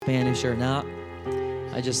Spanish or not.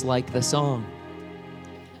 I just like the song.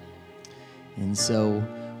 And so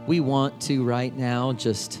we want to right now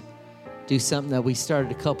just do something that we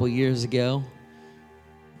started a couple years ago.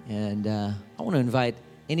 And I want to invite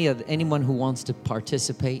anyone who wants to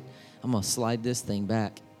participate. I'm going to slide this thing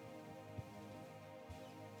back.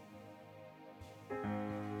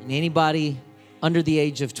 And anybody under the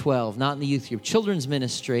age of 12, not in the youth group, children's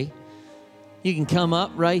ministry, you can come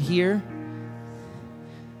up right here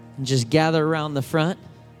and just gather around the front,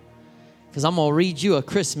 because I'm going to read you a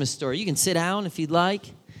Christmas story. You can sit down if you'd like,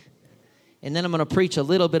 and then I'm going to preach a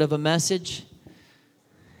little bit of a message.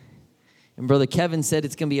 And Brother Kevin said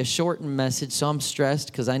it's going to be a shortened message, so I'm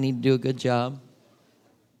stressed because I need to do a good job.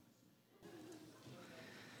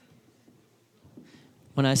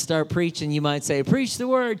 When I start preaching, you might say, preach the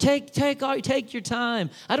word, take your time.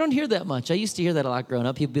 I don't hear that much. I used to hear that a lot growing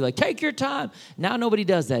up. People be like, take your time. Now nobody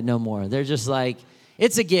does that no more. They're just like,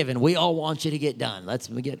 it's a given. We all want you to get done. Let's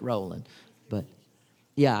get rolling. But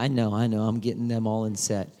yeah, I know. I'm getting them all in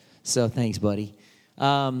set. So thanks, buddy.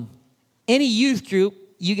 Any youth group,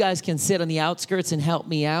 you guys can sit on the outskirts and help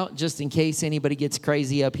me out just in case anybody gets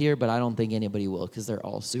crazy up here, but I don't think anybody will because they're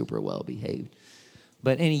all super well behaved.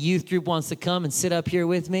 But any youth group wants to come and sit up here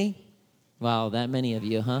with me? Wow, that many of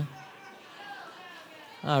you, huh?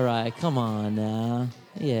 All right, come on now.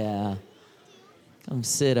 Yeah. Come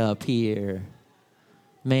sit up here.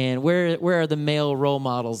 Man, where are the male role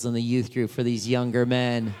models in the youth group for these younger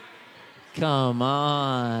men? Come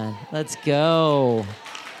on. Let's go.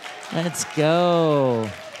 Let's go.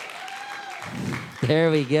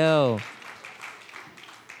 There we go.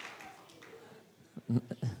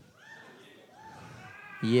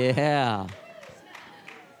 Yeah.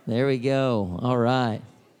 There we go. All right.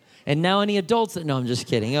 And now any adults that... No, I'm just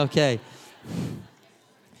kidding. Okay.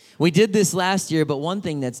 We did this last year, but one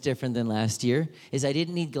thing that's different than last year is I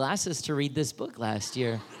didn't need glasses to read this book last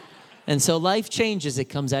year. And so life changes. It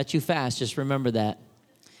comes at you fast. Just remember that.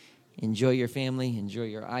 Enjoy your family. Enjoy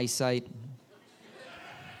your eyesight.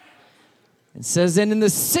 It says, and in the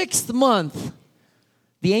 6th month,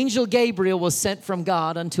 the angel Gabriel was sent from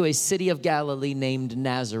God unto a city of Galilee named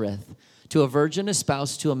Nazareth, to a virgin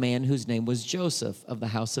espoused to a man whose name was Joseph of the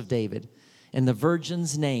house of David. And the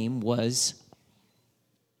virgin's name was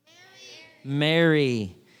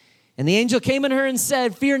Mary. And the angel came unto her and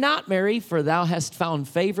said, fear not, Mary, for thou hast found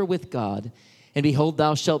favor with God. And behold,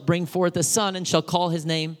 thou shalt bring forth a son, and shall call his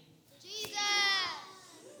name Jesus.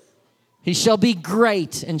 He shall be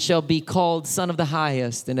great, and shall be called Son of the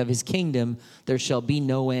Highest, and of his kingdom there shall be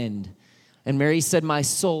no end. And Mary said, my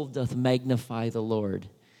soul doth magnify the Lord,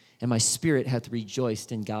 and my spirit hath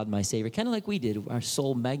rejoiced in God my Savior. Kind of like we did. Our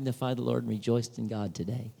soul magnified the Lord and rejoiced in God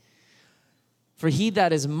today. For he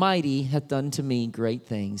that is mighty hath done to me great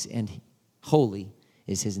things, and holy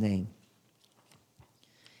is his name.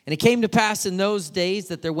 And it came to pass in those days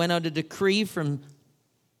that there went out a decree from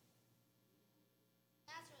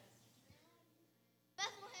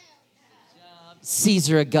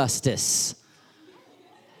Caesar Augustus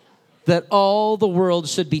that all the world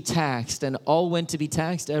should be taxed, and all went to be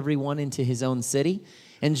taxed, every one into his own city.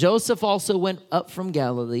 And Joseph also went up from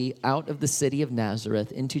Galilee, out of the city of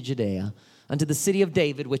Nazareth, into Judea, unto the city of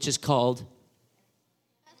David, which is called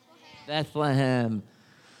Bethlehem,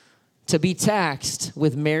 to be taxed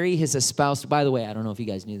with Mary, his espoused. By the way, I don't know if you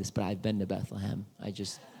guys knew this, but I've been to Bethlehem. I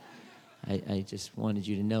just wanted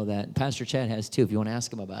you to know that. Pastor Chad has too, if you want to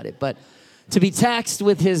ask him about it. But to be taxed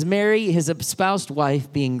with his Mary, his espoused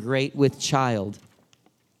wife, being great with child.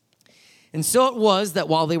 And so it was that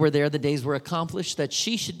while they were there, the days were accomplished that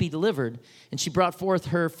she should be delivered. And she brought forth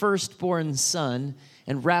her firstborn son,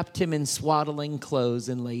 and wrapped him in swaddling clothes,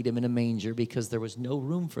 and laid him in a manger, because there was no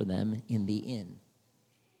room for them in the inn.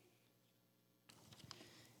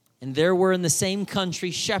 And there were in the same country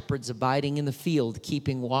shepherds abiding in the field,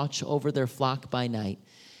 keeping watch over their flock by night.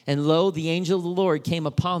 And lo, the angel of the Lord came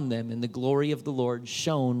upon them, and the glory of the Lord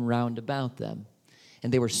shone round about them.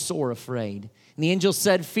 And they were sore afraid. And the angel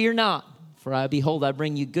said, fear not, for behold, I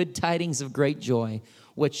bring you good tidings of great joy,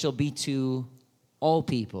 which shall be to all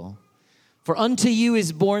people. For unto you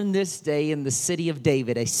is born this day in the city of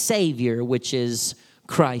David a Savior, which is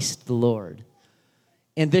Christ the Lord.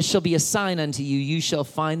 And this shall be a sign unto you. You shall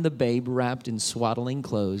find the babe wrapped in swaddling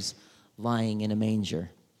clothes, lying in a manger.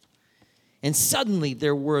 And suddenly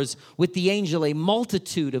there was with the angel a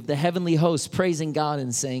multitude of the heavenly hosts praising God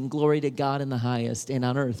and saying, glory to God in the highest, and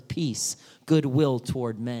on earth peace, goodwill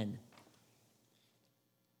toward men.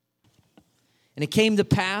 And it came to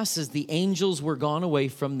pass, as the angels were gone away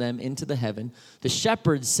from them into the heaven, the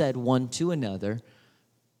shepherds said one to another,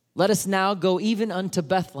 Let us now go even unto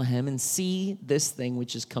Bethlehem and see this thing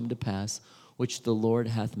which is come to pass, which the Lord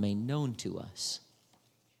hath made known to us.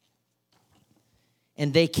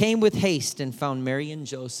 And they came with haste and found Mary and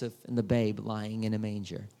Joseph and the babe lying in a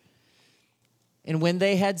manger. And when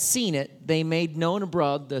they had seen it, they made known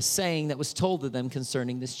abroad the saying that was told to them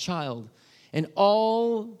concerning this child. And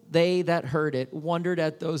all they that heard it wondered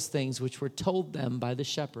at those things which were told them by the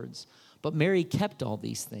shepherds. But Mary kept all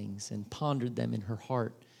these things and pondered them in her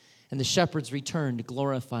heart. And the shepherds returned,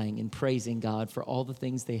 glorifying and praising God for all the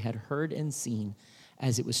things they had heard and seen,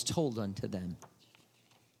 as it was told unto them.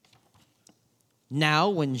 Now,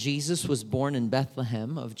 when Jesus was born in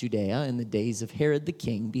Bethlehem of Judea in the days of Herod the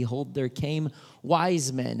king, behold, there came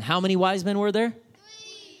wise men. How many wise men were there? 3.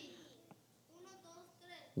 1, 2, 3.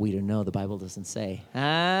 We don't know. The Bible doesn't say.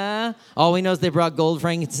 All we know is they brought gold,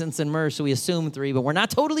 frankincense, and myrrh, so we assume 3, but we're not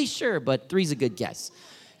totally sure, but 3 is a good guess.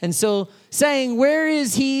 And so, saying, where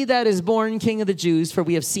is he that is born King of the Jews? For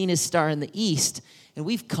we have seen his star in the east, and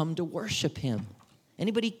we've come to worship him.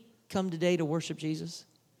 Anybody come today to worship Jesus?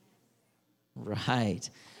 Right.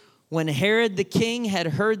 When Herod the king had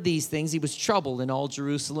heard these things, he was troubled, and all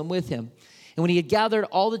Jerusalem with him. And when he had gathered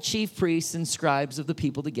all the chief priests and scribes of the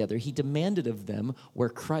people together, he demanded of them where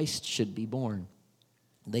Christ should be born.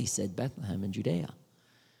 They said, Bethlehem in Judea.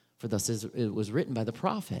 For thus it was written by the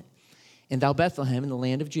prophet, and thou, Bethlehem, in the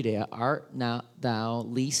land of Judea, art not thou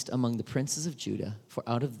least among the princes of Judah, for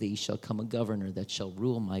out of thee shall come a governor that shall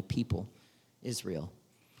rule my people, Israel.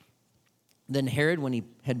 Then Herod, when he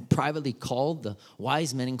had privately called the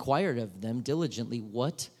wise men, inquired of them diligently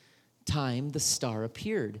what time the star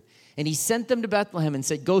appeared. And he sent them to Bethlehem and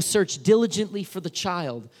said, go search diligently for the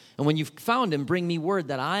child. And when you've found him, bring me word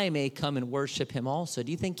that I may come and worship him also.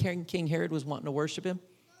 Do you think King Herod was wanting to worship him?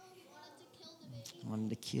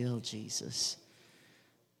 Wanted to kill Jesus.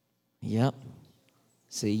 Yep.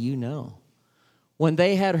 See, you know. When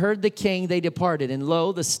they had heard the king, they departed. And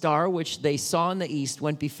lo, the star which they saw in the east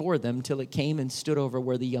went before them till it came and stood over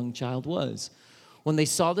where the young child was. When they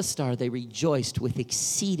saw the star, they rejoiced with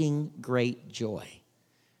exceeding great joy.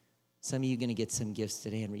 Some of you are going to get some gifts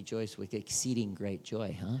today and rejoice with exceeding great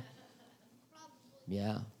joy, huh?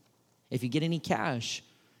 Yeah. If you get any cash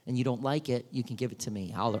and you don't like it, you can give it to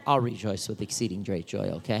me. I'll rejoice with exceeding great joy,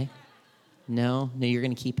 okay? No, you're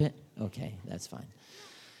going to keep it? Okay, that's fine.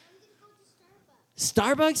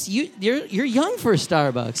 Starbucks? You're young for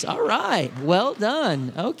Starbucks. All right, well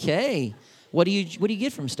done. Okay, what do you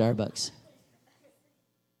get from Starbucks?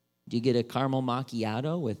 Do you get a caramel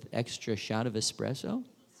macchiato with extra shot of espresso?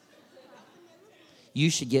 You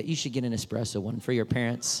should get an espresso one for your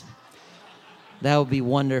parents. That would be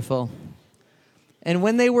wonderful. And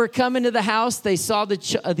when they were come into the house, they saw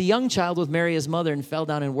the young child with Mary his mother and fell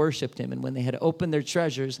down and worshipped him. And when they had opened their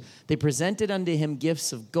treasures, they presented unto him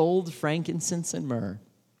gifts of gold, frankincense, and myrrh.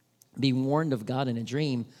 Being warned of God in a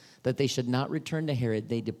dream that they should not return to Herod,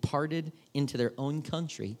 they departed into their own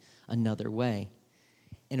country another way.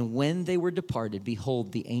 And when they were departed,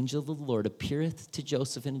 behold, the angel of the Lord appeareth to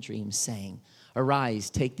Joseph in a dream, saying,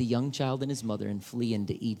 Arise, take the young child and his mother, and flee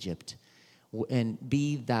into Egypt. And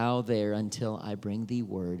be thou there until I bring thee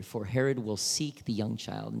word, for Herod will seek the young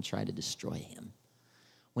child and try to destroy him.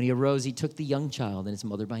 When he arose, he took the young child and his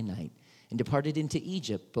mother by night and departed into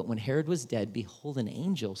Egypt. But when Herod was dead, behold, an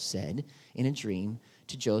angel said in a dream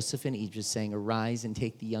to Joseph in Egypt, saying, Arise and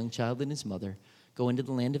take the young child and his mother, go into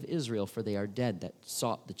the land of Israel, for they are dead that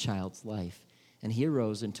sought the child's life. And he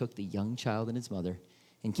arose and took the young child and his mother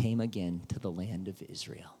and came again to the land of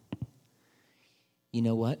Israel. You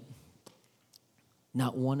know what?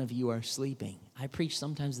 Not one of you are sleeping. I preach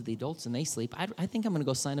sometimes to the adults and they sleep. I think I'm going to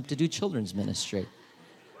go sign up to do children's ministry.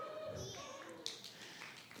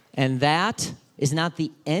 And that is not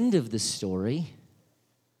the end of the story.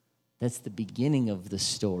 That's the beginning of the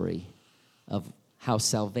story of how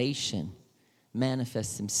salvation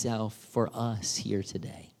manifests himself for us here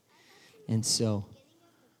today. And so,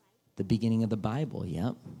 the beginning of the Bible,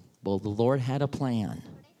 yep. Well, the Lord had a plan.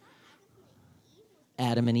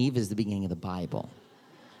 Adam and Eve is the beginning of the Bible.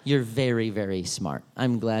 You're very, very smart.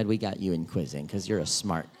 I'm glad we got you in quizzing because you're a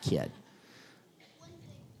smart kid.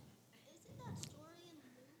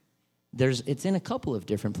 It's in a couple of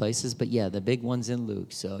different places, but yeah, the big one's in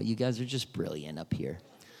Luke. So you guys are just brilliant up here.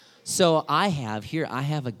 So I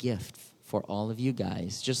have a gift for all of you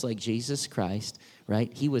guys, just like Jesus Christ,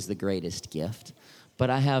 right? He was the greatest gift. But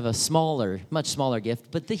I have a much smaller gift.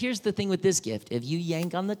 But here's the thing with this gift. If you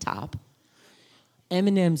yank on the top,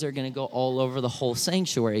 M&Ms are going to go all over the whole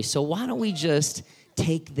sanctuary. So why don't we just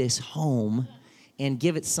take this home and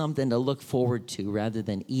give it something to look forward to rather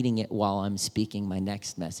than eating it while I'm speaking my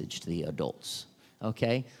next message to the adults.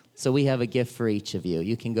 Okay? So we have a gift for each of you.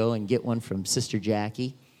 You can go and get one from Sister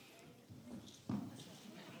Jackie. Four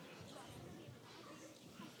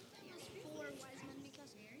wise men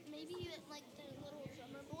because maybe like the little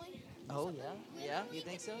drummer boy. Oh, yeah? Yeah? You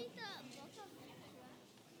think so? Need the book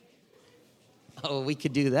of Oh, we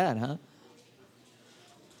could do that, huh?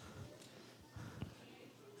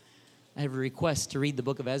 I have a request to read the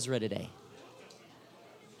book of Ezra today.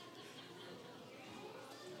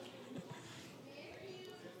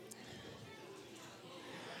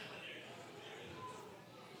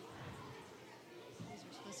 These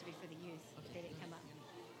were supposed to be for the youth. They didn't come up.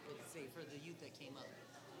 Say for the youth that came up.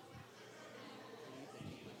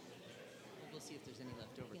 We'll see if there's any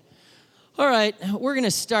left over. All right, we're going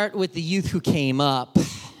to start with the youth who came up.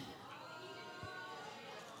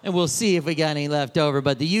 And we'll see if we got any left over.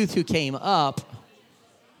 But the youth who came up.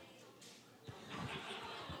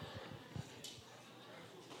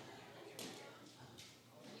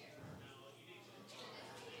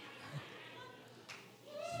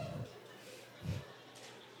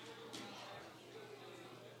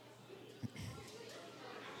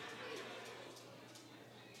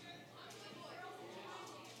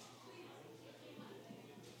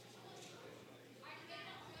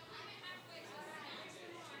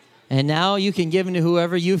 And now you can give them to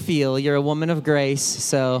whoever you feel. You're a woman of grace,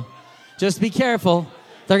 so just be careful.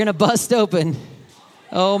 They're going to bust open.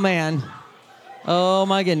 Oh, man. Oh,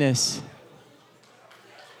 my goodness.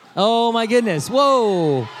 Oh, my goodness.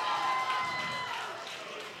 Whoa.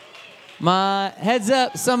 My heads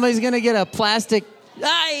up. Somebody's going to get a plastic.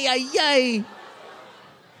 Ay, ay, ay.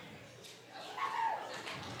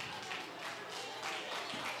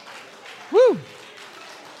 Woo.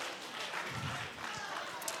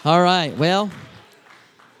 All right, well,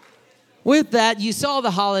 with that, you saw the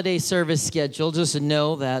holiday service schedule. Just to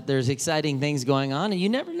know that there's exciting things going on, and you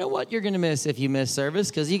never know what you're going to miss if you miss service,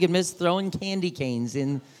 because you could miss throwing candy canes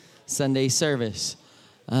in Sunday service.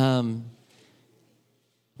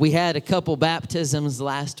 We had a couple baptisms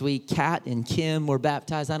last week. Kat and Kim were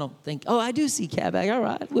baptized. I do see Kat back. All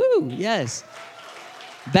right, woo, yes.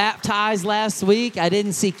 Baptized last week. I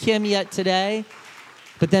didn't see Kim yet today.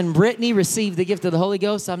 But then Brittany received the gift of the Holy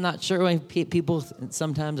Ghost. I'm not sure when people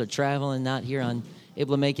sometimes are traveling, not here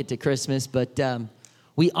able to make it to Christmas. But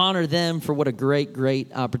we honor them for what a great,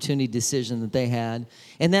 great opportunity decision that they had.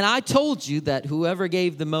 And then I told you that whoever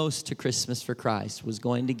gave the most to Christmas for Christ was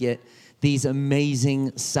going to get these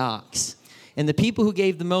amazing socks. And the people who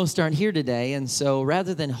gave the most aren't here today. And so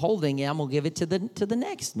rather than holding it, I'm going to give it to the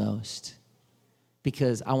next most.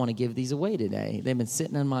 Because I want to give these away today. They've been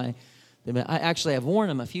sitting on my... I actually have worn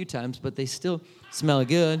them a few times, but they still smell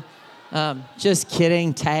good. Just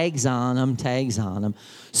kidding. Tags on them.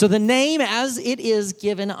 So the name as it is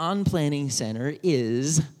given on Planning Center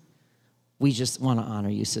is, we just want to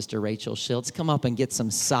honor you, Sister Rachel Schiltz. Come up and get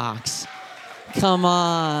some socks. Come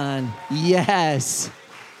on. Yes.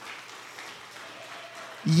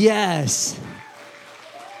 Yes.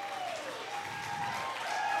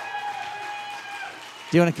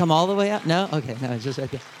 Do you want to come all the way up? No? Okay, no, it's just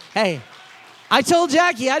right there. Hey, I told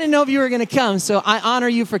Jackie I didn't know if you were going to come, so I honor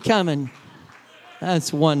you for coming.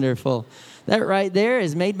 That's wonderful. That right there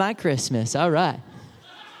has made my Christmas. All right.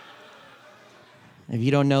 If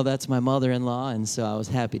you don't know, that's my mother-in-law, and so I was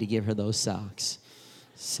happy to give her those socks.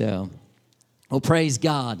 So, well, praise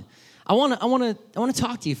God. I want to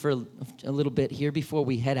talk to you for a little bit here before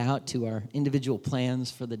we head out to our individual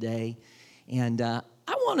plans for the day. And I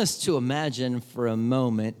want us to imagine for a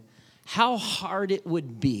moment how hard it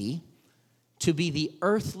would be to be the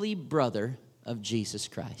earthly brother of Jesus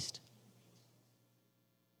Christ.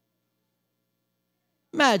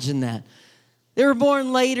 Imagine that. They were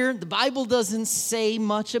born later. The Bible doesn't say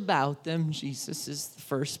much about them. Jesus is the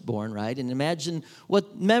firstborn, right? And imagine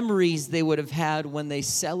what memories they would have had when they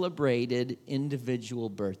celebrated individual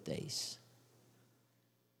birthdays.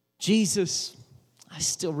 Jesus, I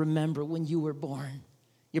still remember when you were born.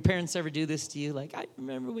 Your parents ever do this to you? Like, I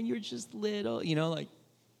remember when you were just little, like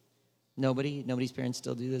nobody's parents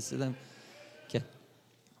still do this to them? Okay.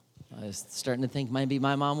 I was starting to think maybe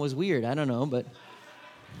my mom was weird. I don't know, but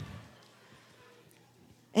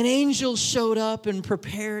an angel showed up and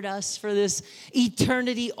prepared us for this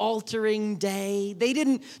eternity-altering day. They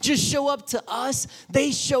didn't just show up to us.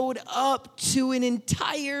 They showed up to an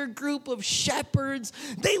entire group of shepherds.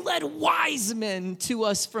 They led wise men to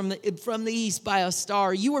us from the east by a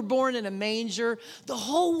star. You were born in a manger. The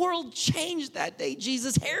whole world changed that day,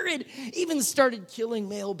 Jesus. Herod even started killing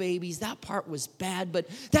male babies. That part was bad, but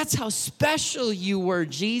that's how special you were,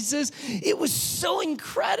 Jesus. It was so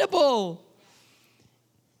incredible.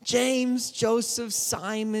 James, Joseph,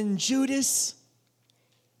 Simon, Judas,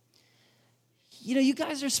 You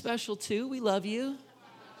guys are special too. We love you.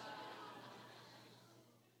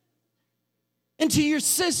 And to your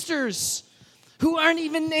sisters who aren't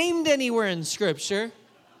even named anywhere in Scripture,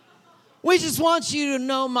 we just want you to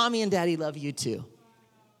know Mommy and Daddy love you too.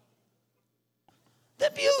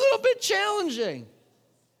 That'd be a little bit challenging,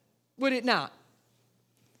 would it not?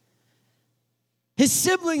 His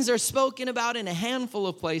siblings are spoken about in a handful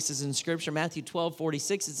of places in Scripture. Matthew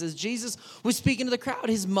 12:46, it says, Jesus was speaking to the crowd.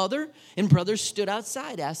 His mother and brothers stood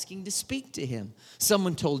outside asking to speak to him.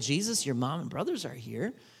 Someone told Jesus, your mom and brothers are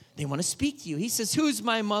here. They want to speak to you. He says, who's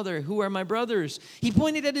my mother? Who are my brothers? He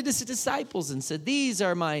pointed at his disciples and said, these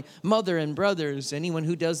are my mother and brothers. Anyone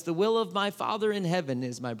who does the will of my Father in heaven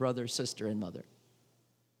is my brother, sister, and mother.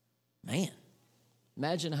 Man,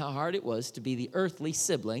 imagine how hard it was to be the earthly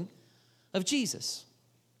sibling of Jesus.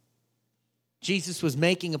 Jesus was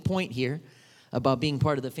making a point here about being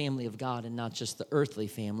part of the family of God and not just the earthly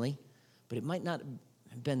family, but it might not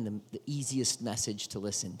have been the easiest message to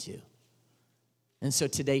listen to. And so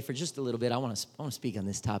today, for just a little bit, I want to speak on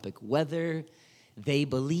this topic, whether they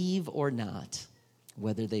believe or not.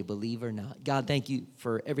 Whether they believe or not. God, thank you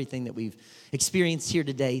for everything that we've experienced here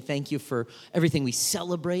today. Thank you for everything we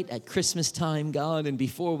celebrate at Christmas time, God. And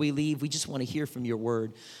before we leave, we just want to hear from your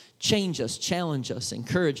word. Change us, challenge us,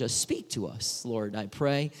 encourage us, speak to us, Lord, I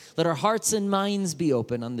pray. Let our hearts and minds be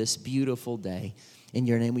open on this beautiful day. In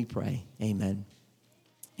your name we pray, amen.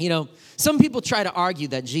 Some people try to argue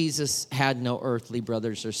that Jesus had no earthly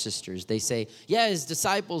brothers or sisters. They say, yeah, his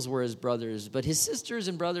disciples were his brothers, but his sisters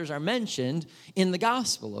and brothers are mentioned in the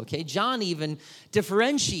gospel, okay? John even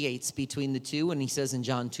differentiates between the two when he says in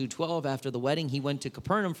John 2:12, after the wedding, he went to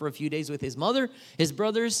Capernaum for a few days with his mother, his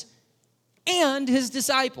brothers, and his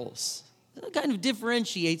disciples. It kind of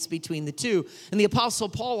differentiates between the two. And the Apostle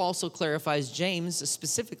Paul also clarifies James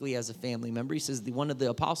specifically as a family member. He says one of the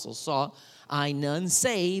apostles saw, I none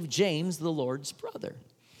save James, the Lord's brother.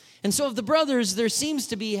 And so of the brothers, there seems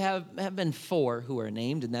to have been four who are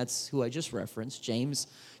named, and that's who I just referenced, James,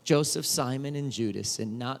 Joseph, Simon, and Judas,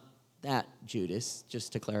 and not that Judas,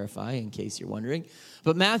 just to clarify in case you're wondering.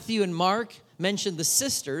 But Matthew and Mark mention the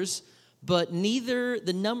sisters, but neither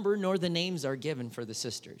the number nor the names are given for the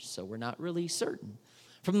sisters, so we're not really certain.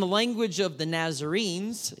 From the language of the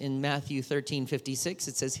Nazarenes in Matthew 13:56,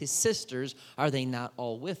 it says, his sisters, are they not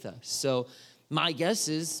all with us? So my guess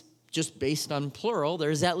is, just based on plural,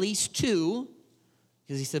 there's at least two,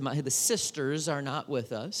 because he said the sisters are not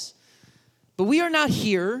with us. But we are not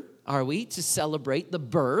here, are we, to celebrate the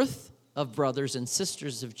birth of brothers and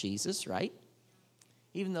sisters of Jesus, right?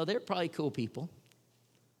 Even though they're probably cool people.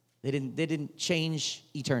 They didn't change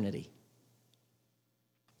eternity.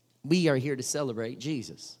 We are here to celebrate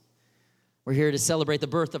Jesus. We're here to celebrate the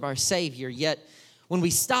birth of our Savior. Yet, when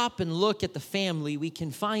we stop and look at the family, we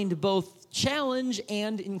can find both challenge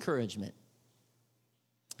and encouragement.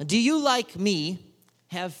 Do you, like me,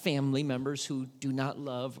 have family members who do not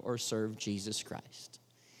love or serve Jesus Christ?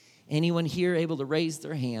 Anyone here able to raise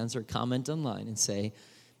their hands or comment online and say,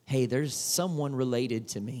 hey, there's someone related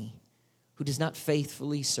to me who does not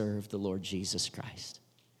faithfully serve the Lord Jesus Christ?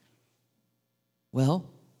 Well,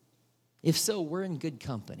 if so, we're in good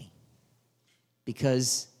company,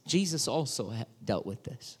 because Jesus also dealt with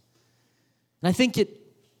this. And I think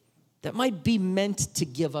that might be meant to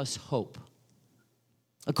give us hope.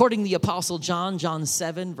 According to the Apostle John, John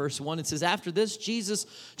 7, verse 1, it says, after this, Jesus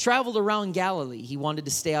traveled around Galilee. He wanted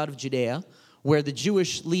to stay out of Judea, where the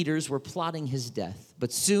Jewish leaders were plotting his death.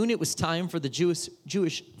 But soon it was time for the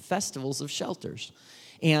Jewish festivals of shelters.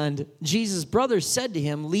 And Jesus' brothers said to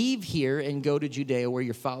him, leave here and go to Judea where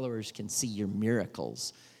your followers can see your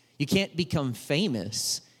miracles. You can't become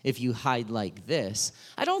famous if you hide like this.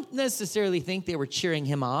 I don't necessarily think they were cheering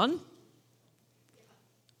him on.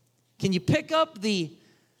 Can you pick up the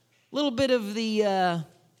little bit of the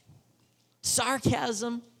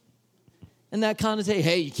sarcasm and that connotation?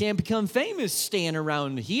 Hey, you can't become famous staying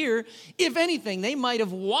around here. If anything, they might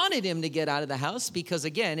have wanted him to get out of the house because,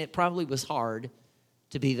 again, it probably was hard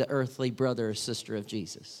to be the earthly brother or sister of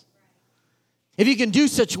Jesus. If you can do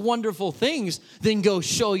such wonderful things, then go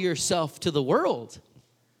show yourself to the world.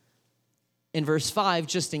 In verse 5,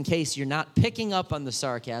 just in case you're not picking up on the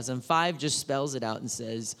sarcasm, 5 just spells it out and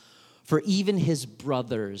says, for even his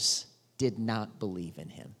brothers did not believe in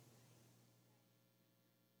him.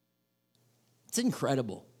 It's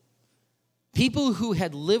incredible. People who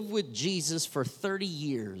had lived with Jesus for 30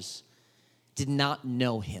 years did not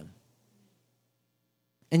know him.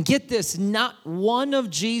 And get this, not one of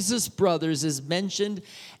Jesus' brothers is mentioned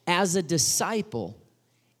as a disciple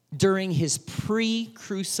during his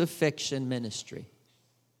pre-crucifixion ministry.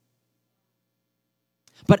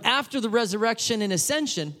 But after the resurrection and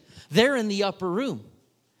ascension, they're in the upper room.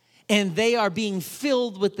 And they are being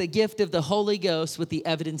filled with the gift of the Holy Ghost with the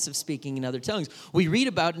evidence of speaking in other tongues. We read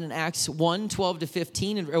about it in Acts 1, 12 to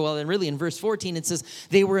 15. And really in verse 14, it says,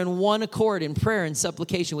 they were in one accord in prayer and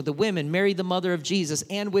supplication with the women, Mary, the mother of Jesus,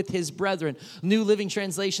 and with his brethren. New Living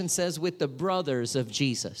Translation says, with the brothers of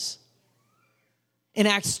Jesus. In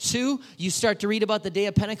Acts 2, you start to read about the day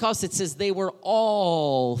of Pentecost. It says they were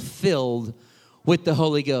all filled with the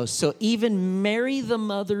Holy Ghost. So even Mary, the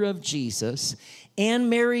mother of Jesus, and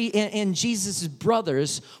Mary and Jesus'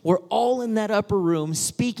 brothers were all in that upper room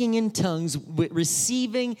speaking in tongues,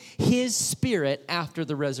 receiving his Spirit after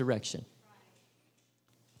the resurrection.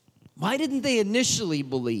 Why didn't they initially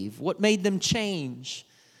believe? What made them change?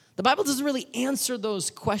 The Bible doesn't really answer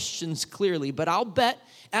those questions clearly, but I'll bet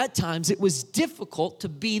at times it was difficult to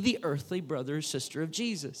be the earthly brother or sister of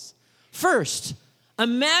Jesus. First,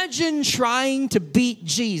 imagine trying to beat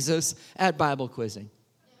Jesus at Bible quizzing.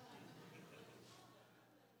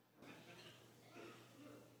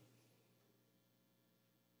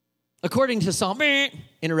 According to Psalm,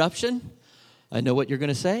 interruption, I know what you're going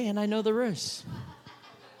to say, and I know the verse.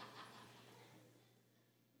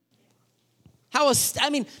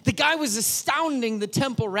 The guy was astounding the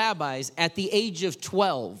temple rabbis at the age of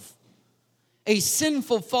 12. A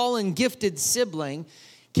sinful, fallen, gifted sibling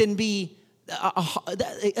can be,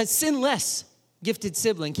 a sinless gifted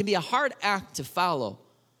sibling can be a hard act to follow.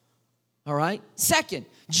 All right? Second,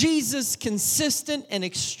 Jesus' consistent and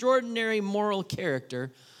extraordinary moral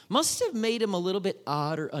character must have made him a little bit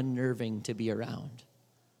odd or unnerving to be around.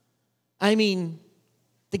 I mean,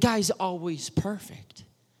 the guy's always perfect.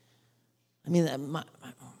 I mean,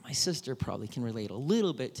 my sister probably can relate a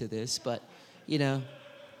little bit to this, but,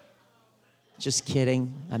 just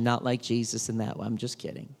kidding. I'm not like Jesus in that way. I'm just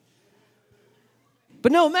kidding.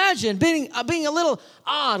 But no, imagine being a little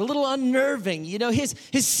odd, a little unnerving.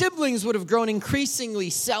 His siblings would have grown increasingly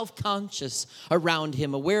self-conscious around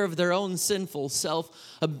him, aware of their own sinful,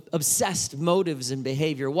 self-obsessed motives and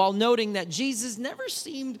behavior, while noting that Jesus never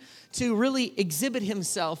seemed to really exhibit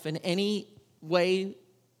himself in any way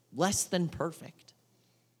less than perfect.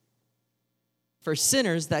 For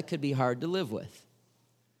sinners, that could be hard to live with.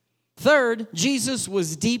 Third, Jesus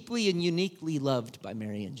was deeply and uniquely loved by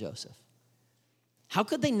Mary and Joseph. How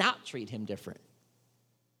could they not treat him different?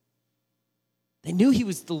 They knew he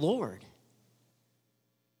was the Lord.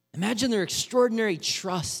 Imagine their extraordinary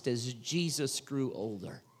trust as Jesus grew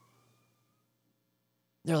older.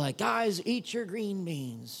 They're like, guys, eat your green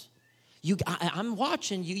beans. I'm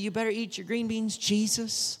watching you. You better eat your green beans.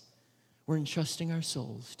 Jesus, we're entrusting our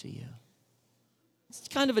souls to you. It's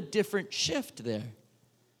kind of a different shift there.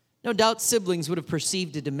 No doubt siblings would have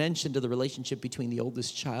perceived a dimension to the relationship between the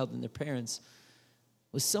oldest child and their parents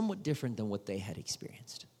was somewhat different than what they had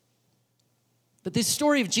experienced. But this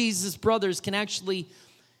story of Jesus' brothers can actually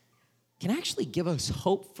give us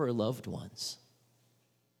hope for loved ones.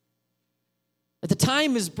 At the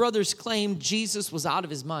time his brothers claimed Jesus was out of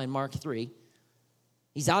his mind, Mark 3,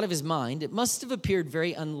 he's out of his mind, it must have appeared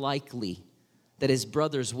very unlikely that his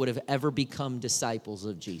brothers would have ever become disciples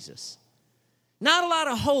of Jesus. Not a lot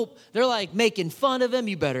of hope. They're like making fun of him.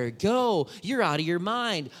 You better go. You're out of your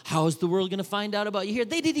mind. How is the world going to find out about you here?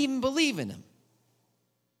 They didn't even believe in him.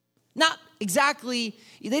 Not exactly.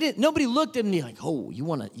 Nobody looked at him and be like, oh, you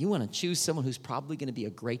want to choose someone who's probably going to be a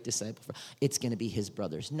great disciple? It's going to be his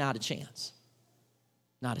brothers. Not a chance.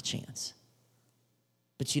 Not a chance.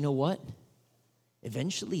 But you know what?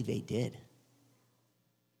 Eventually they did.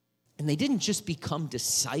 And they didn't just become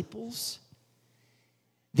disciples.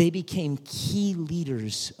 They became key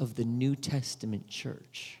leaders of the New Testament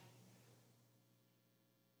church.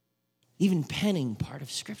 Even penning part of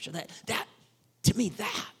Scripture. That to me,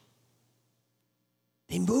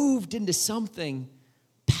 they moved into something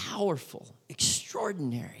powerful,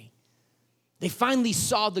 extraordinary. They finally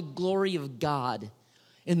saw the glory of God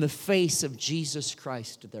in the face of Jesus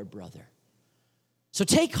Christ, their brother. So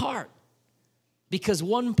take heart, because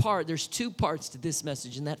there's two parts to this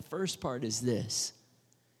message, and that first part is this.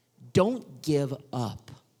 Don't give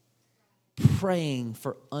up praying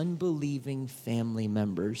for unbelieving family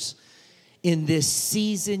members. In this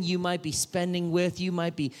season you might be spending with, you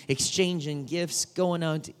might be exchanging gifts, going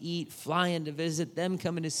out to eat, flying to visit, them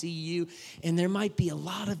coming to see you. And there might be a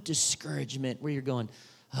lot of discouragement where you're going,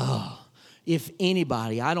 oh, if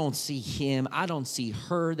anybody, I don't see him, I don't see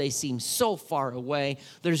her, they seem so far away.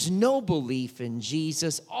 There's no belief in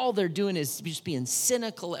Jesus. All they're doing is just being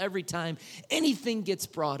cynical every time anything gets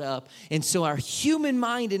brought up. And so our human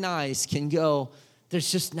mind and eyes can go,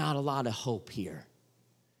 there's just not a lot of hope here.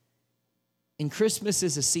 And Christmas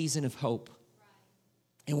is a season of hope.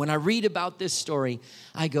 And when I read about this story,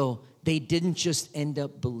 I go, they didn't just end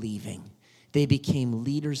up believing. They became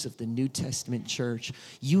leaders of the New Testament church.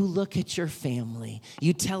 You look at your family,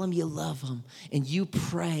 you tell them you love them, and you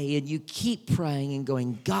pray, and you keep praying and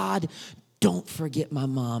going, God, don't forget my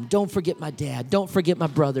mom. Don't forget my dad. Don't forget my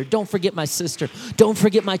brother. Don't forget my sister. Don't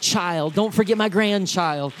forget my child. Don't forget my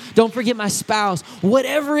grandchild. Don't forget my spouse.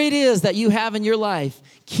 Whatever it is that you have in your life,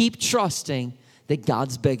 keep trusting that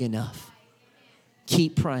God's big enough.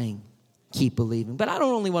 Keep praying. Keep believing. But I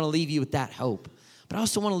don't only want to leave you with that hope, but I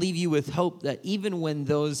also want to leave you with hope that even when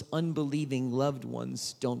those unbelieving loved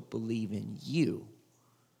ones don't believe in you,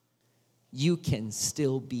 you can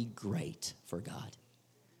still be great for God.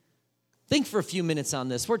 Think for a few minutes on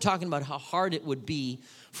this. We're talking about how hard it would be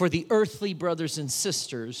for the earthly brothers and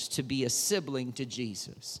sisters to be a sibling to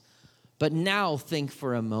Jesus. But now think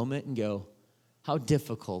for a moment and go, how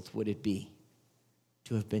difficult would it be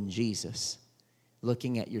to have been Jesus,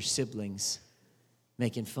 looking at your siblings,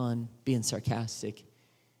 making fun, being sarcastic,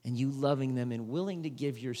 and you loving them and willing to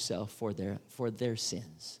give yourself for their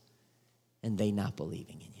sins, and they not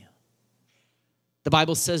believing in you. The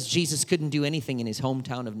Bible says Jesus couldn't do anything in his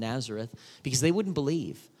hometown of Nazareth because they wouldn't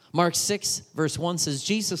believe. Mark 6, verse 1 says,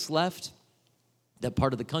 Jesus left that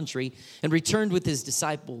part of the country and returned with his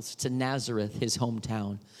disciples to Nazareth, his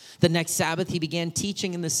hometown. The next Sabbath, he began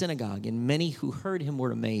teaching in the synagogue, and many who heard him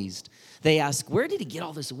were amazed. They asked, where did he get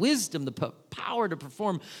all this wisdom, the power to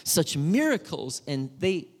perform such miracles? And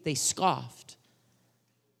they scoffed.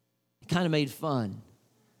 They kind of made fun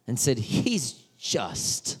and said, he's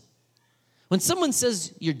just. When someone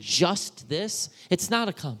says you're just this, it's not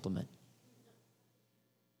a compliment.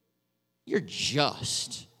 You're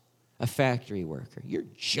just a factory worker. You're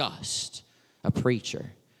just a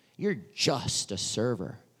preacher. You're just a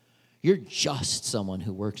server. You're just someone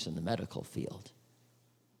who works in the medical field.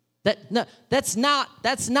 That's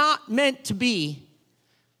not meant to be,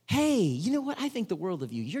 hey, you know what? I think the world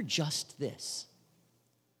of you. You're just this.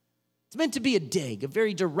 It's meant to be a dig, a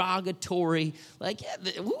very derogatory, like, yeah,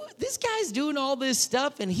 this guy's doing all this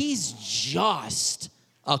stuff, and he's just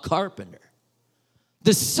a carpenter.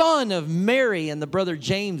 The son of Mary and the brother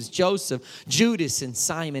James, Joseph, Judas, and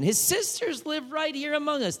Simon. His sisters live right here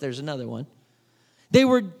among us. There's another one. They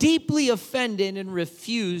were deeply offended and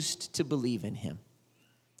refused to believe in him.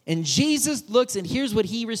 And Jesus looks, and here's what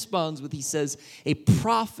he responds with. He says, a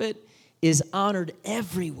prophet is honored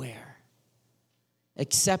everywhere,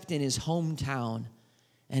 except in his hometown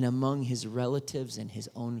and among his relatives and his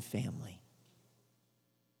own family.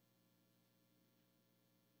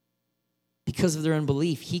 Because of their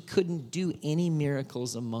unbelief, he couldn't do any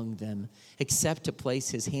miracles among them except to place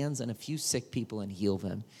his hands on a few sick people and heal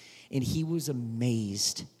them. And he was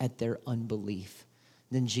amazed at their unbelief.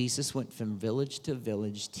 Then Jesus went from village to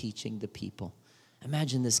village teaching the people.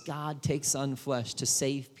 Imagine this. God takes on flesh to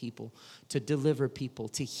save people, to deliver people,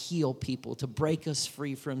 to heal people, to break us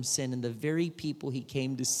free from sin. And the very people he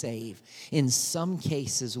came to save, in some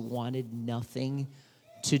cases, wanted nothing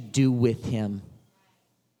to do with him.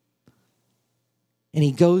 And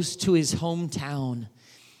he goes to his hometown.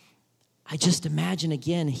 I just imagine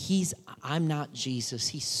again, I'm not Jesus.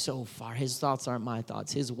 He's so far. His thoughts aren't my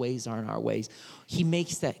thoughts. His ways aren't our ways. He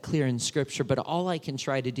makes that clear in Scripture, but all I can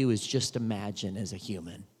try to do is just imagine as a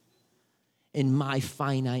human, in my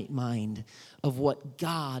finite mind, of what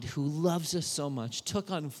God, who loves us so much, took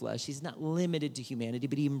on flesh. He's not limited to humanity,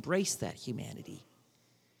 but he embraced that humanity.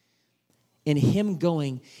 And him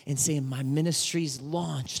going and saying, my ministry's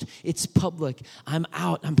launched. It's public. I'm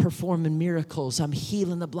out. I'm performing miracles. I'm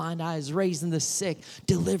healing the blind eyes, raising the sick,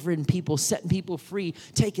 delivering people, setting people free,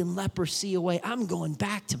 taking leprosy away. I'm going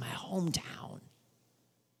back to my hometown.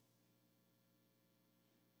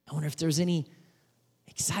 I wonder if there's any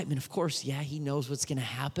excitement. Of course, yeah, he knows what's going to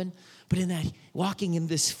happen. But in that, walking in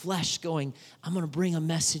this flesh going, I'm going to bring a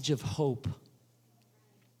message of hope.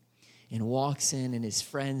 And walks in, and his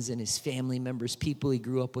friends and his family members, people he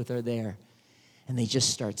grew up with, are there. And they just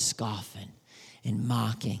start scoffing and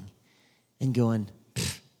mocking and going,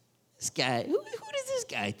 this guy, who does this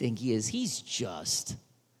guy think he is? He's just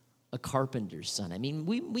a carpenter's son. I mean,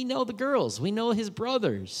 we know the girls. We know his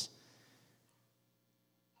brothers.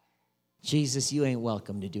 Jesus, you ain't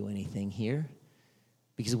welcome to do anything here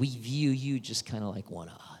because we view you just kind of like one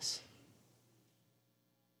of us.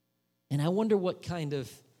 And I wonder what kind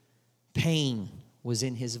of pain was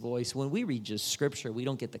in his voice. When we read just scripture, we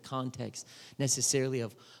don't get the context necessarily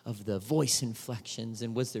of the voice inflections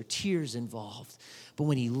and was there tears involved. But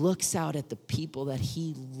when he looks out at the people that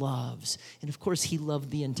he loves, and of course he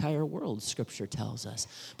loved the entire world, scripture tells us.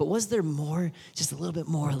 But was there more, just a little bit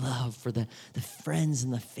more love for the friends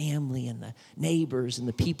and the family and the neighbors and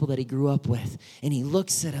the people that he grew up with? And he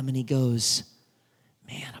looks at them and he goes,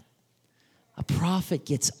 man, a prophet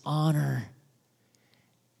gets honor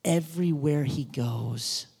everywhere he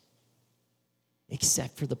goes,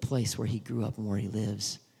 except for the place where he grew up and where he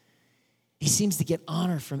lives. He seems to get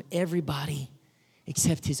honor from everybody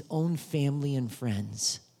except his own family and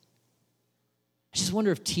friends. I just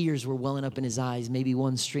wonder if tears were welling up in his eyes, maybe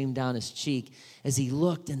one streamed down his cheek as he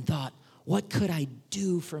looked and thought, what could I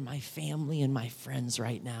do for my family and my friends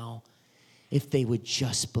right now if they would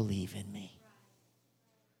just believe in me?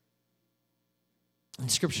 And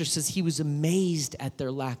scripture says he was amazed at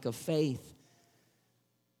their lack of faith.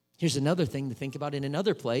 Here's another thing to think about in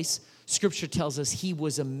another place. Scripture tells us he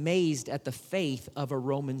was amazed at the faith of a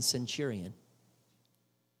Roman centurion.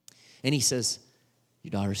 And he says, your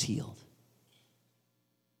daughter's healed.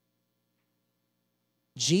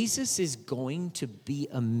 Jesus is going to be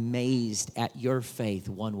amazed at your faith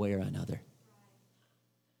one way or another.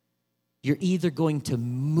 You're either going to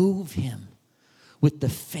move him with the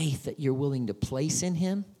faith that you're willing to place in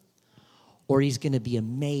him, or he's going to be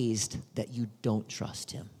amazed that you don't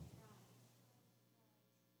trust him.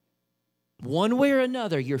 One way or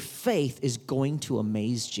another, your faith is going to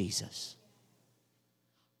amaze Jesus.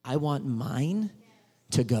 I want mine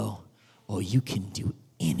to go, oh, you can do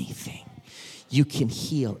anything. You can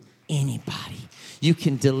heal anybody. You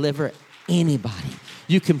can deliver anybody.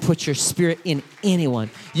 You can put your spirit in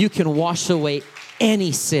anyone. You can wash away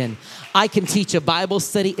any sin. I can teach a Bible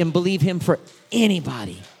study and believe him for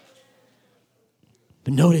anybody.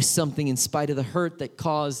 But notice something, in spite of the hurt that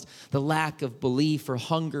caused the lack of belief or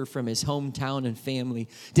hunger from his hometown and family,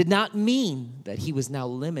 did not mean that he was now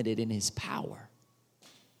limited in his power.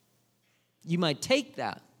 You might take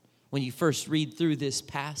that when you first read through this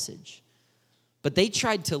passage. But they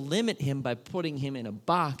tried to limit him by putting him in a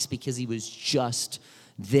box because he was just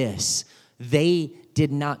this. They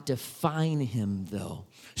did not define him, though.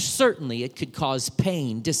 Certainly, it could cause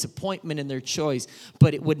pain, disappointment in their choice,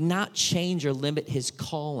 but it would not change or limit his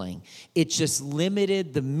calling. It just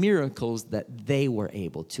limited the miracles that they were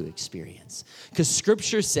able to experience. Because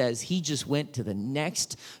Scripture says he just went to the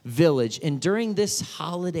next village. And during this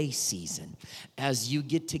holiday season, as you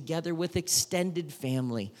get together with extended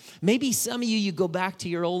family, maybe some of you go back to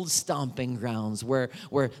your old stomping grounds where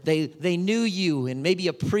they knew you in maybe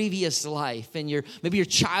a previous life and maybe your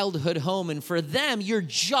childhood home. And for them, you're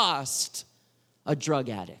just a drug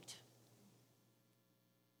addict.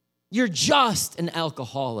 You're just an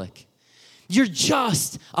alcoholic. You're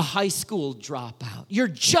just a high school dropout. You're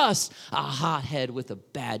just a hothead with a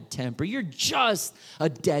bad temper. You're just a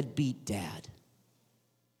deadbeat dad.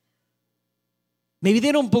 Maybe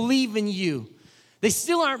they don't believe in you. They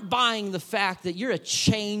still aren't buying the fact that you're a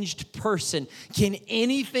changed person. Can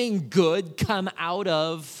anything good come out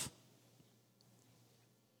of?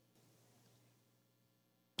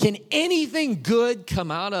 Can anything good come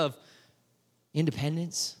out of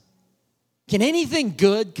Independence? Can anything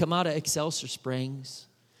good come out of Excelsior Springs?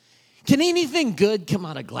 Can anything good come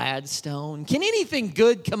out of Gladstone? Can anything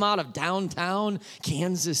good come out of downtown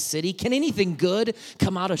Kansas City? Can anything good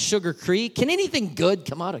come out of Sugar Creek? Can anything good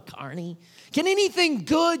come out of Kearney? Can anything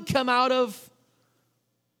good come out of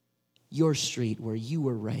your street where you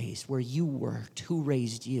were raised, where you worked? Who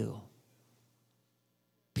raised you?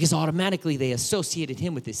 Because automatically they associated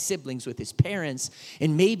him with his siblings, with his parents.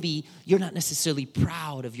 And maybe you're not necessarily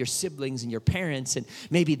proud of your siblings and your parents. And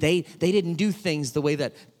maybe they didn't do things the way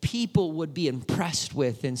that people would be impressed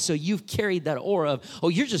with. And so you've carried that aura of, oh,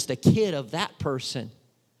 you're just a kid of that person.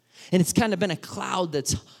 And it's kind of been a cloud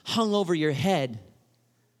that's hung over your head.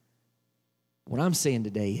 What I'm saying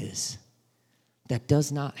today is that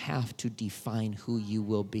does not have to define who you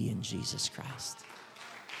will be in Jesus Christ.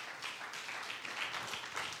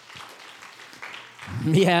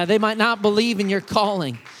 Yeah, they might not believe in your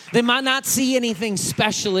calling. They might not see anything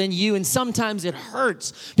special in you, and sometimes it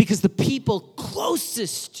hurts because the people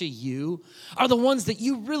closest to you are the ones that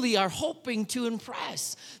you really are hoping to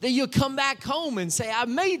impress. That you'll come back home and say, I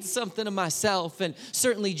made something of myself. And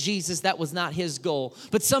certainly Jesus, that was not his goal.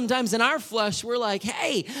 But sometimes in our flesh, we're like,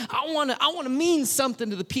 hey, I want to mean something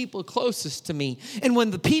to the people closest to me. And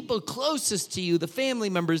when the people closest to you, the family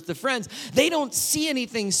members, the friends, they don't see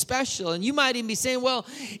anything special. And you might even be saying, well,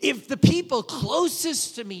 if the people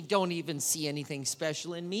closest to me don't even see anything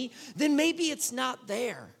special in me, then maybe it's not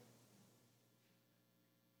there.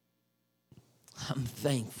 I'm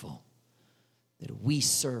thankful that we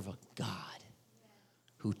serve a God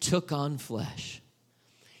who took on flesh.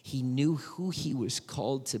 He knew who he was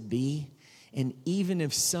called to be. And even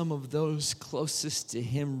if some of those closest to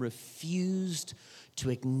him refused to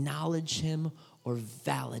acknowledge him or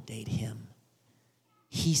validate him,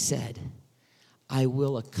 he said, I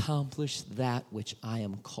will accomplish that which I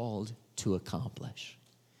am called to accomplish.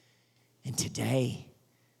 And today,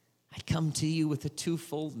 I come to you with a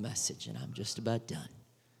twofold message, and I'm just about done.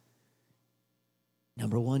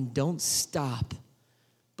 Number one, don't stop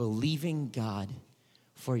believing God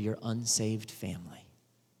for your unsaved family.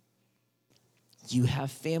 You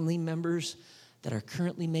have family members that are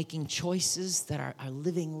currently making choices, that are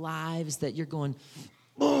living lives that you're going,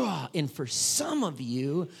 oh, and for some of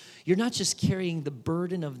you, you're not just carrying the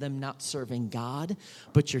burden of them not serving God,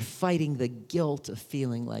 but you're fighting the guilt of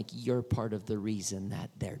feeling like you're part of the reason that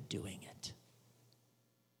they're doing it.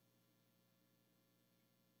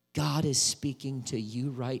 God is speaking to you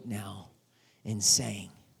right now and saying,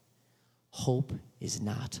 hope is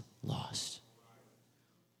not lost.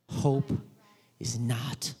 Hope is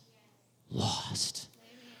not lost.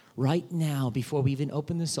 Right now, before we even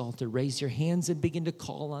open this altar, raise your hands and begin to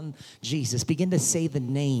call on Jesus. Begin to say the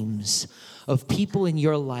names of people in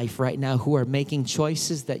your life right now who are making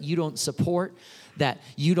choices that you don't support, that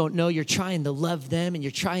you don't know. You're trying to love them, and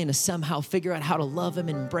you're trying to somehow figure out how to love them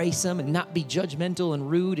and embrace them and not be judgmental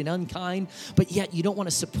and rude and unkind, but yet you don't want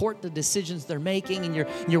to support the decisions they're making, and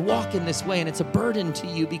you're walking this way, and it's a burden to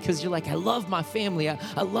you because you're like, I love my family.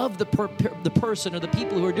 I love the person or the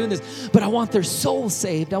people who are doing this, but I want their soul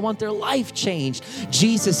saved. I want their life changed.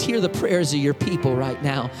 Jesus, hear the prayers of your people right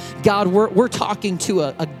now. God, we're talking to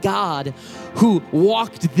a God who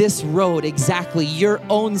walked this road exactly. Your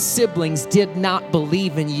own siblings did not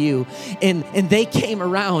believe in you, and they came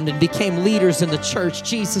around and became leaders in the church.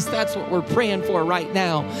 Jesus, that's what we're praying for right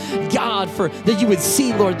now. God, for that you would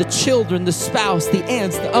see, Lord, the children, the spouse, the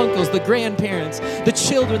aunts, the uncles, the grandparents, the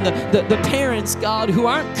children, the parents, God, who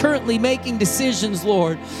aren't currently making decisions,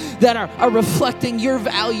 Lord, that are reflecting your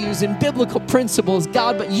values and biblical principles,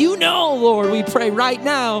 God. But you know, Lord, we pray right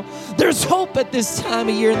now, there's hope at this time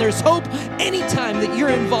of year, and there's hope anytime that you're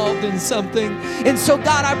involved in something. And so,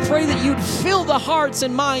 God, I pray that you'd fill the hearts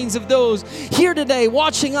and minds of those here today,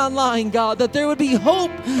 watching online, God, that there would be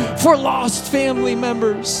hope for lost family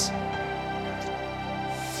members.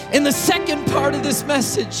 And the second part of this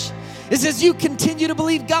message is, as you continue to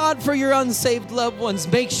believe God for your unsaved loved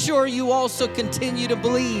ones, make sure you also continue to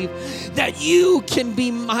believe that you can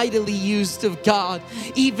be mightily used of God,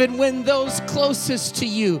 even when those closest to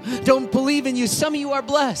you don't believe in you. Some of you are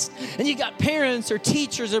blessed, and you got parents or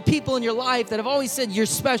teachers or people in your life that have always said you're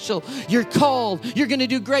special, you're called, you're going to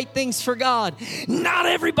do great things for God. Not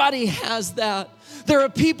everybody has that. There are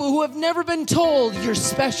people who have never been told you're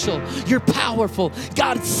special, you're powerful,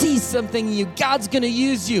 God sees something in you, God's going to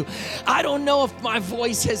use you. I don't know if my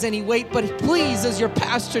voice has any weight, but please, as your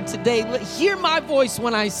pastor today, hear my voice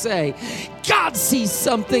when I say, God sees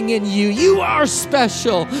something in you. You are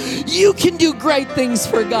special. You can do great things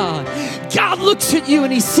for God. God looks at you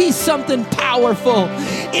and he sees something powerful.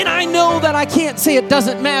 And I know that I can't say it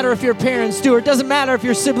doesn't matter if your parents do, or it doesn't matter if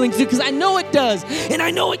your siblings do, because I know it does. And I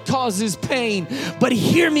know it causes pain. But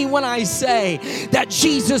hear me when I say that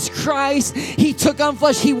Jesus Christ, he took on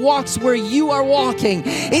flesh. He walks where you are walking.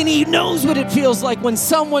 And he knows what it feels like when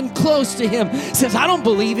someone close to him says, I don't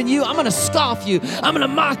believe in you. I'm going to scoff you. I'm going to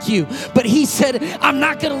mock you. But he said, I'm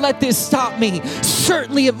not going to let this stop me.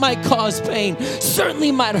 Certainly it might cause pain. Certainly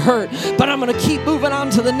it might hurt. But I'm going to keep moving on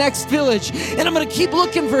to the next village. And I'm going to keep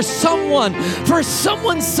looking for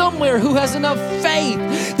someone somewhere who has enough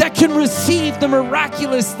faith that can receive the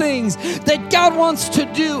miraculous things that God wants to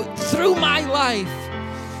do through my life.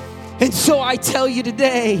 And so I tell you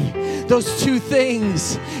today, those two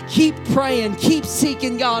things. Keep praying. Keep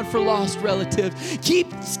seeking God for lost relatives.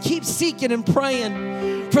 Keep seeking and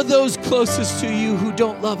praying for those closest to you who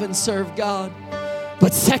don't love and serve God.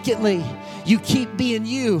 But secondly, you keep being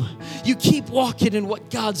you. You keep walking in what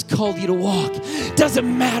God's called you to walk.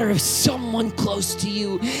 Doesn't matter if someone close to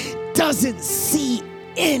you doesn't see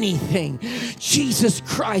anything. Jesus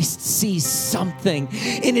Christ sees something.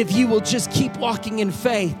 And if you will just keep walking in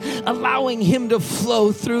faith, allowing him to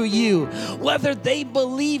flow through you, whether they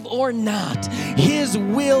believe or not, his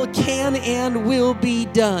will can and will be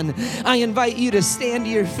done. I invite you to stand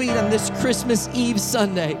to your feet on this Christmas Eve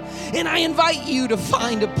Sunday. And I invite you to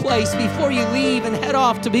find a place before you leave and head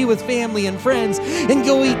off to be with family and friends and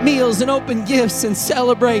go eat meals and open gifts and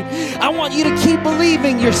celebrate. I want you to keep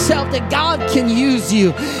believing yourself that God can use you.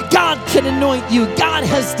 you. God can anoint you. God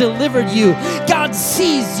has delivered you. God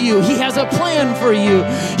sees you. He has a plan for you.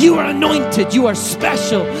 You are anointed. You are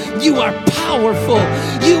special. You are powerful.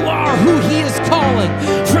 You are who He is calling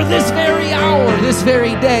for this very hour, this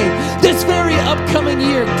very day, this very upcoming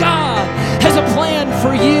year. God has a plan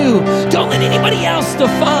for you. Don't let anybody else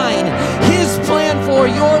define His plan for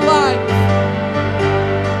your life.